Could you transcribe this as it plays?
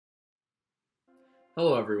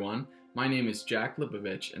Hello everyone, my name is Jack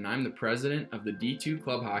Lipovich and I'm the president of the D2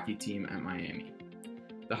 club hockey team at Miami.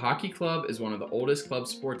 The hockey club is one of the oldest club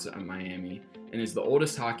sports at Miami and is the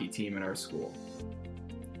oldest hockey team at our school.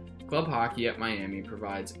 Club hockey at Miami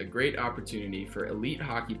provides a great opportunity for elite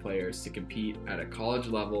hockey players to compete at a college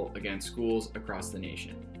level against schools across the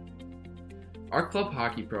nation. Our club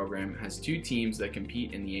hockey program has two teams that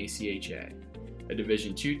compete in the ACHA, a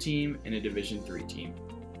Division II team and a Division III team.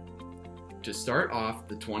 To start off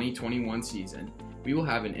the 2021 season, we will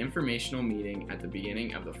have an informational meeting at the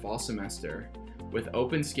beginning of the fall semester with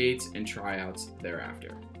open skates and tryouts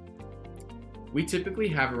thereafter. We typically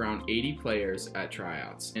have around 80 players at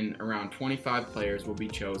tryouts, and around 25 players will be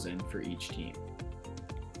chosen for each team.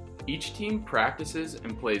 Each team practices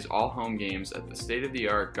and plays all home games at the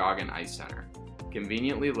state-of-the-art Goggin Ice Center,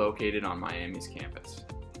 conveniently located on Miami's campus.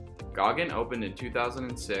 Goggin opened in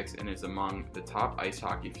 2006 and is among the top ice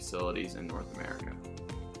hockey facilities in North America.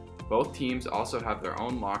 Both teams also have their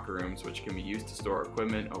own locker rooms which can be used to store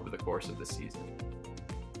equipment over the course of the season.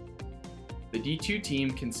 The D2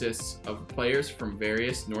 team consists of players from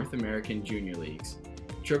various North American junior leagues,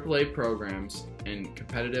 AAA programs, and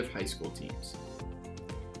competitive high school teams.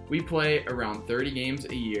 We play around 30 games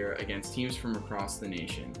a year against teams from across the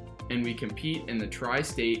nation, and we compete in the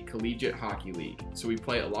Tri-State Collegiate Hockey League, so we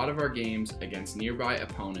play a lot of our games against nearby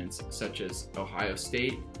opponents such as Ohio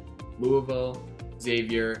State, Louisville,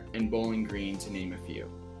 Xavier, and Bowling Green, to name a few.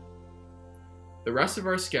 The rest of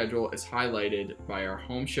our schedule is highlighted by our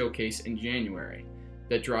home showcase in January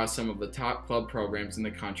that draws some of the top club programs in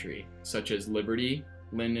the country, such as Liberty,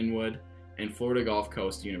 Lindenwood, and Florida Gulf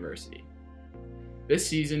Coast University. This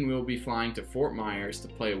season we will be flying to Fort Myers to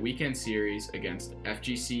play a weekend series against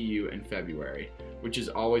FGCU in February, which is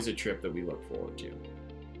always a trip that we look forward to.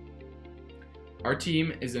 Our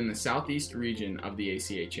team is in the southeast region of the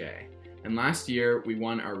ACHA, and last year we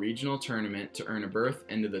won our regional tournament to earn a berth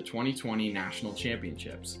into the 2020 National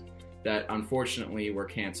Championships that unfortunately were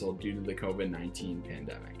canceled due to the COVID-19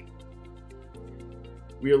 pandemic.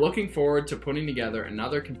 We are looking forward to putting together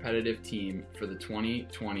another competitive team for the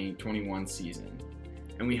 2020-21 season,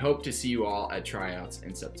 and we hope to see you all at tryouts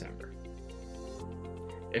in September.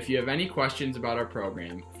 If you have any questions about our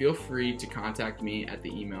program, feel free to contact me at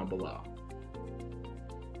the email below.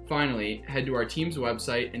 Finally, head to our team's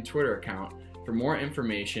website and Twitter account for more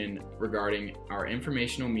information regarding our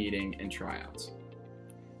informational meeting and tryouts.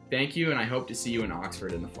 Thank you, and I hope to see you in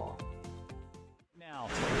Oxford in the fall. Now,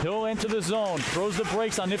 he'll enter the zone, throws the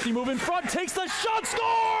brakes on nifty move in front, takes the shot,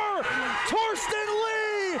 score! Torsten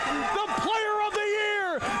Lee, the player of the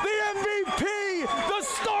year, the MVP, the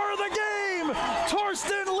star of the game!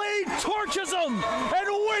 Torsten Lee torches him and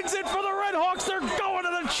wins it for the Red Hawks. They're going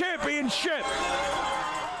to the championship.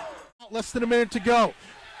 Less than a minute to go.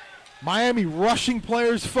 Miami rushing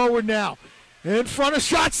players forward now. In front of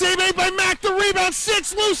shot, save made by Mack. The rebound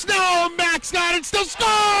sits loose now. Mack's got it. Still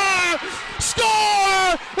score!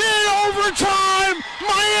 Score in overtime!